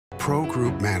Pro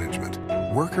Group Management.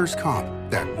 Workers' comp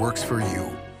that works for you.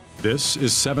 This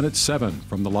is 7 at 7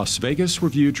 from the Las Vegas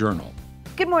Review-Journal.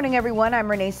 Good morning, everyone.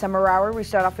 I'm Renee Summerauer. We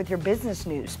start off with your business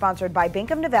news, sponsored by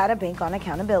Bank of Nevada, Bank on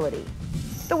Accountability.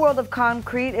 The World of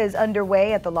Concrete is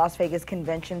underway at the Las Vegas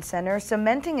Convention Center,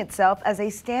 cementing itself as a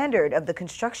standard of the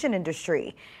construction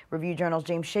industry. Review-Journal's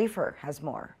James Schaefer has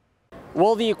more.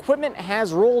 Well, the equipment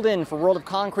has rolled in for World of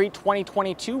Concrete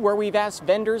 2022, where we've asked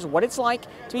vendors what it's like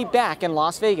to be back in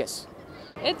Las Vegas.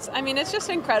 It's just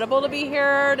incredible to be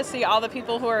here, to see all the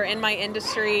people who are in my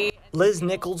industry. Liz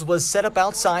Nichols was set up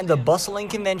outside the bustling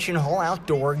convention hall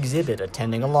outdoor exhibit,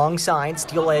 attending alongside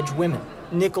Steel Edge women.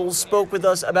 Nichols spoke with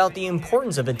us about the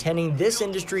importance of attending this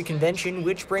industry convention,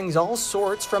 which brings all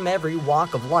sorts from every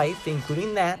walk of life,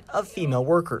 including that of female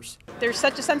workers. There's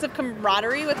such a sense of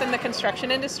camaraderie within the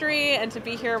construction industry, and to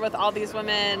be here with all these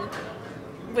women,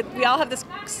 we all have this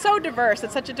so diverse.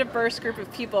 It's such a diverse group of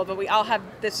people, but we all have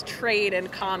this trade in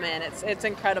common. It's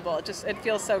incredible. It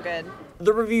feels so good.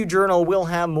 The Review-Journal will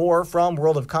have more from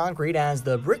World of Concrete as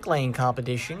the bricklaying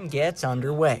competition gets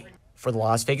underway. For the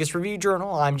Las Vegas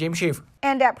Review-Journal, I'm James Schaefer.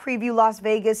 And at Preview Las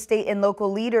Vegas, state and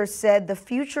local leaders said the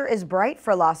future is bright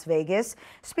for Las Vegas.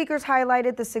 Speakers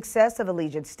highlighted the success of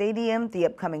Allegiant Stadium, the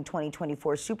upcoming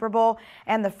 2024 Super Bowl,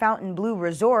 and the Fontainebleau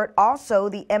Resort, also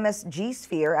the MSG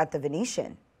Sphere at the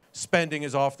Venetian. Spending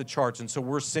is off the charts, and so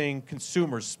we're seeing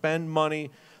consumers spend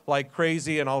money like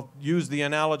crazy, and I'll use the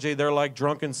analogy, they're like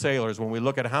drunken sailors when we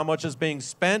look at how much is being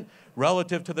spent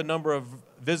relative to the number of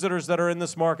visitors that are in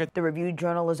this market. The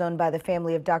Review-Journal is owned by the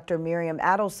family of Dr. Miriam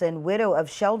Adelson, widow of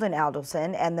Sheldon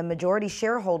Adelson, and the majority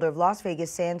shareholder of Las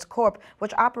Vegas Sands Corp.,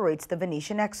 which operates the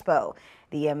Venetian Expo.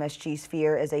 The MSG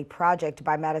Sphere is a project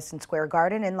by Madison Square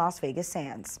Garden in Las Vegas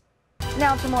Sands.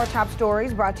 Now to more top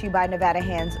stories brought to you by Nevada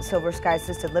Hand's Silver Sky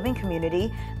Assisted Living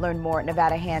Community. Learn more at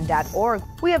nevadahand.org.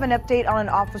 We have an update on an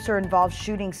officer-involved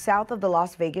shooting south of the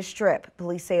Las Vegas Strip.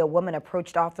 Police say a woman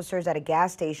approached officers at a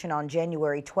gas station on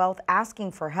January 12th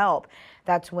asking for help.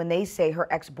 That's when they say her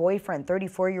ex-boyfriend,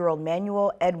 34-year-old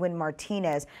Manuel Edwin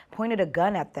Martinez, pointed a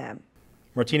gun at them.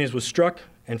 Martinez was struck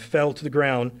and fell to the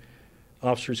ground.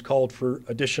 Officers called for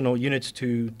additional units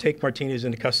to take Martinez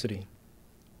into custody.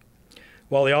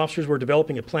 While the officers were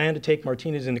developing a plan to take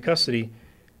Martinez into custody,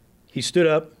 he stood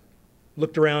up,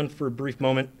 looked around for a brief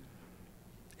moment,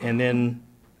 and then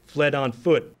fled on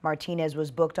foot. Martinez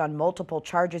was booked on multiple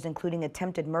charges, including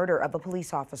attempted murder of a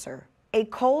police officer. A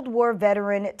Cold War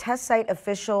veteran, test site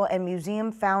official, and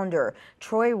museum founder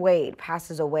Troy Wade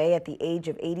passes away at the age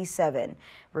of 87.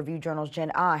 Review-Journal's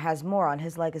Jen Ah has more on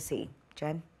his legacy.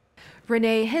 Jen?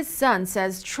 Renee, his son,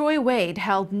 says Troy Wade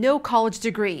held no college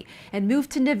degree and moved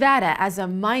to Nevada as a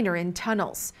miner in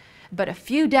tunnels. But a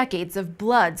few decades of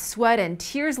blood, sweat, and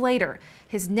tears later,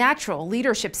 his natural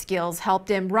leadership skills helped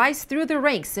him rise through the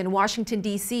ranks in Washington,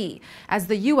 D.C. as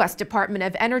the U.S. Department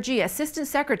of Energy Assistant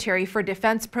Secretary for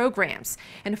Defense Programs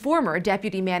and former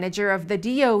deputy manager of the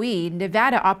DOE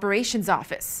Nevada Operations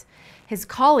Office. His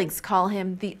colleagues call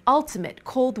him the ultimate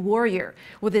Cold Warrior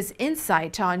with his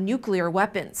insight on nuclear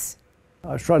weapons.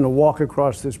 I was trying to walk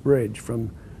across this bridge from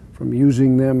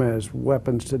using them as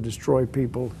weapons to destroy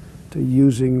people to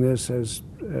using this as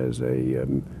a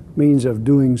means of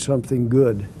doing something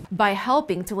good. By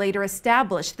helping to later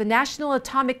establish the National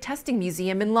Atomic Testing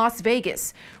Museum in Las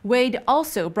Vegas, Wade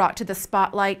also brought to the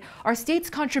spotlight our state's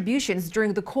contributions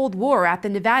during the Cold War at the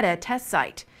Nevada test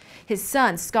site. His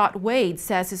son, Scott Wade,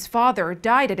 says his father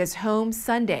died at his home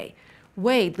Sunday.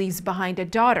 Wade leaves behind a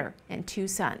daughter and 2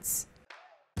 sons.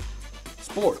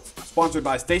 Sports, sponsored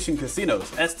by Station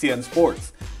Casinos, STN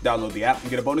Sports. Download the app and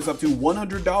get a bonus up to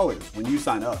 $100 when you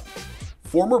sign up.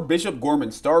 Former Bishop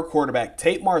Gorman star quarterback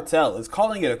Tate Martell is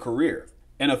calling it a career.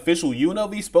 An official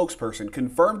UNLV spokesperson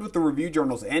confirmed with the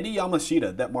Review-Journal's Andy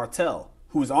Yamashita that Martell,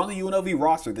 who was on the UNLV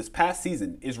roster this past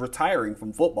season, is retiring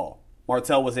from football.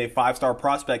 Martell was a 5-star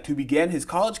prospect who began his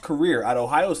college career at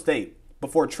Ohio State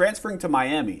before transferring to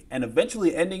Miami and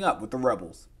eventually ending up with the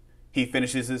Rebels. He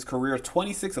finishes his career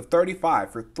 26 of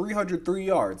 35 for 303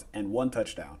 yards and 1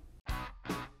 touchdown.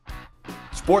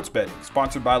 Sports betting,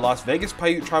 sponsored by Las Vegas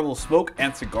Paiute Tribal Smoke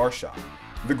and Cigar Shop.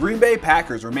 The Green Bay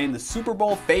Packers remain the Super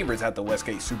Bowl favorites at the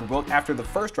Westgate Superbook after the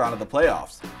first round of the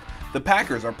playoffs. The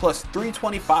Packers are plus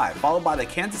 325, followed by the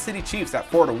Kansas City Chiefs at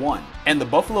 4-1, and the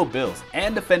Buffalo Bills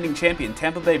and defending champion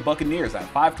Tampa Bay Buccaneers at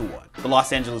 5-1. The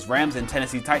Los Angeles Rams and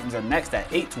Tennessee Titans are next at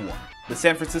 8-1. The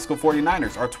San Francisco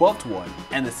 49ers are 12-1,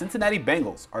 and the Cincinnati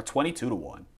Bengals are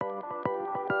 22-1.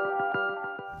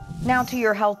 Now to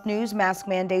your health news. Mask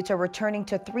mandates are returning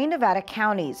to 3 Nevada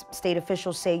counties. State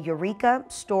officials say Eureka,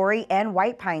 Story, and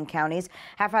White Pine counties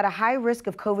have had a high risk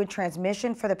of COVID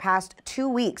transmission for the past 2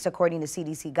 weeks, according to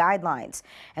CDC guidelines.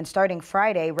 And starting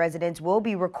Friday, residents will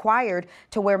be required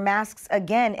to wear masks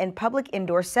again in public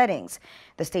indoor settings.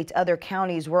 The state's other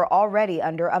counties were already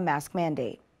under a mask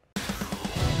mandate.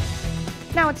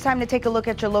 Now it's time to take a look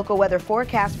at your local weather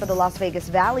forecast for the Las Vegas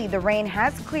Valley. The rain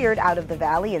has cleared out of the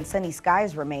valley and sunny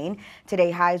skies remain.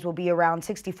 Today highs will be around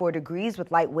 64 degrees with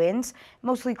light winds.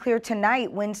 Mostly clear tonight,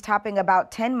 winds topping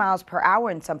about 10 miles per hour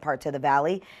in some parts of the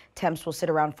valley. Temps will sit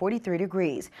around 43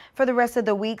 degrees. For the rest of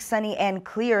the week, sunny and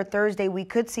clear. Thursday, we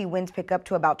could see winds pick up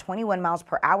to about 21 miles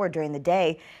per hour during the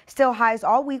day. Still, highs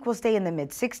all week will stay in the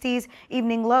mid-60s,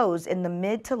 evening lows in the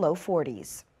mid to low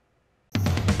 40s.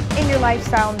 In your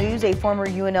lifestyle news, a former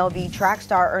UNLV track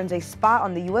star earns a spot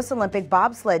on the U.S. Olympic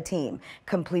bobsled team,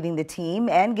 completing the team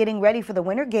and getting ready for the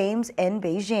Winter Games in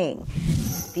Beijing.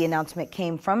 The announcement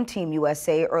came from Team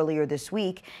USA earlier this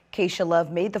week. Keisha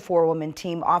Love made the 4-woman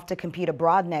team off to compete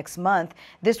abroad next month.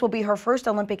 This will be her first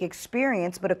Olympic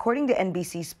experience, but according to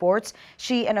NBC Sports,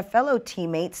 she and a fellow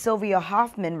teammate, Sylvia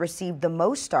Hoffman, received the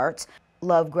most starts.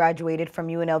 Love graduated from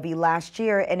UNLV last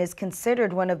year and is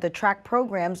considered one of the track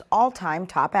program's all-time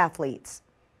top athletes.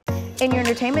 In your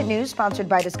entertainment news, sponsored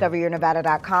by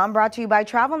DiscoverYourNevada.com, brought to you by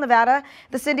Travel Nevada,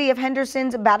 the City of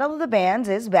Henderson's Battle of the Bands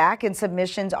is back and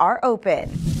submissions are open.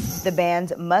 The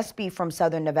bands must be from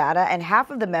Southern Nevada and half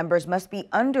of the members must be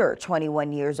under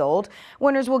 21 years old.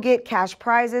 Winners will get cash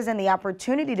prizes and the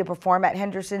opportunity to perform at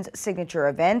Henderson's signature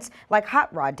events like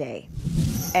Hot Rod Day.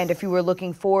 And if you were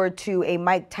looking forward to a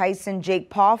Mike Tyson-Jake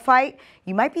Paul fight,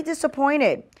 you might be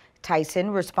disappointed. Tyson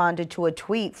responded to a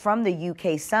tweet from the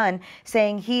UK Sun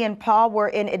saying he and Paul were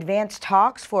in advanced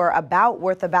talks for a bout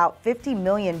worth about $50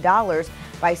 million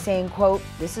by saying, quote,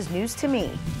 "This is news to me."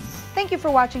 Thank you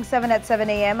for watching 7 at 7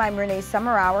 a.m. I'm Renee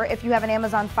Summerhour. If you have an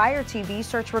Amazon Fire TV,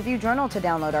 search Review Journal to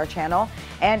download our channel.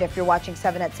 And if you're watching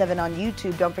 7 at 7 on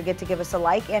YouTube, don't forget to give us a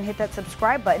like and hit that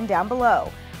subscribe button down below.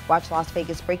 Watch Las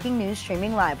Vegas breaking news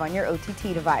streaming live on your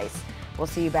OTT device. We'll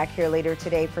see you back here later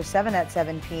today for 7 at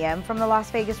 7 p.m. from the Las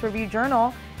Vegas Review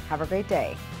Journal. Have a great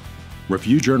day.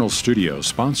 Review Journal Studio,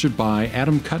 sponsored by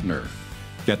Adam Kuttner.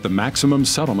 Get the maximum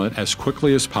settlement as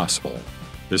quickly as possible.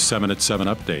 This 7 at 7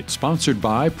 update, sponsored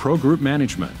by Pro Group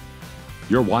Management.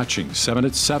 You're watching 7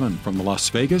 at 7 from the Las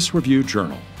Vegas Review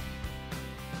Journal.